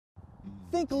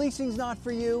Think leasing's not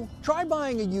for you? Try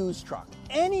buying a used truck,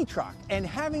 any truck, and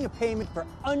having a payment for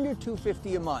under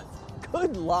 $250 a month.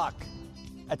 Good luck!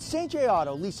 At St. J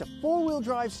Auto, lease a four-wheel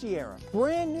drive Sierra,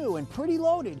 brand new and pretty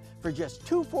loaded, for just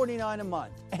 $249 a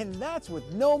month. And that's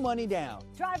with no money down.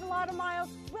 Drive a lot of miles,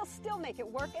 we'll still make it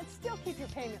work and still keep your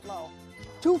payment low.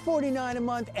 $249 a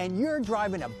month and you're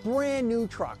driving a brand new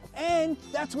truck. And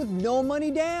that's with no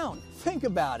money down. Think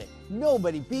about it.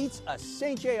 Nobody beats a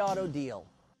St. J Auto deal.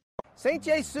 St.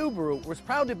 J Subaru was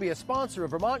proud to be a sponsor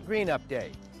of Vermont Green Up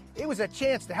Day. It was a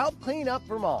chance to help clean up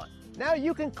Vermont. Now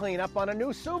you can clean up on a new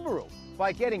Subaru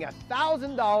by getting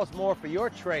 $1,000 more for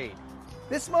your trade.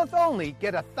 This month only,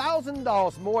 get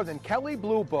 $1,000 more than Kelley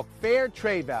Blue Book Fair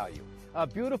Trade Value. A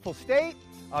beautiful state,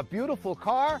 a beautiful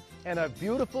car, and a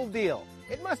beautiful deal.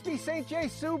 It must be St. J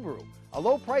Subaru. A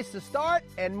low price to start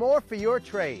and more for your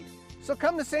trade. So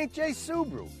come to St. J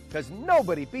Subaru, because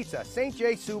nobody beats a St.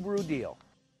 J Subaru deal.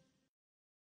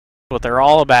 What they're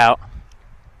all about.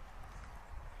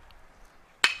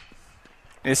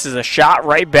 This is a shot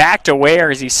right back to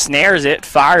Ware as he snares it,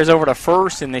 fires over to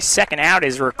first, and the second out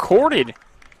is recorded.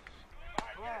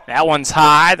 That one's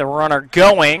high, the runner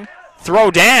going,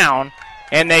 throw down,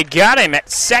 and they got him at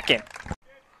second.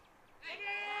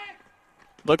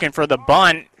 Looking for the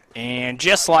bunt, and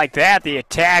just like that, the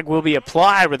tag will be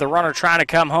applied with the runner trying to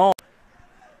come home.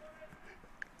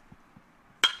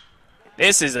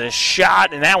 This is a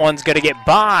shot, and that one's going to get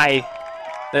by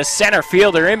the center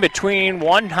fielder in between,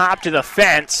 one hop to the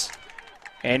fence.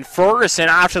 And Ferguson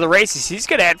off to the races. He's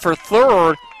going to head for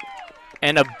third.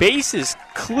 And a bases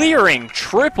clearing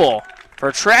triple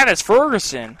for Travis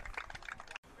Ferguson.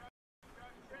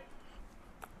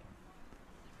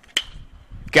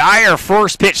 Geyer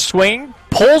first pitch swing.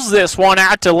 Pulls this one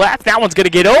out to left. That one's going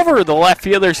to get over the left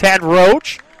fielder's head,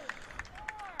 Roach.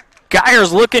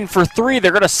 Geyer's looking for three.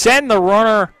 They're going to send the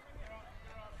runner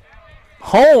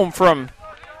home from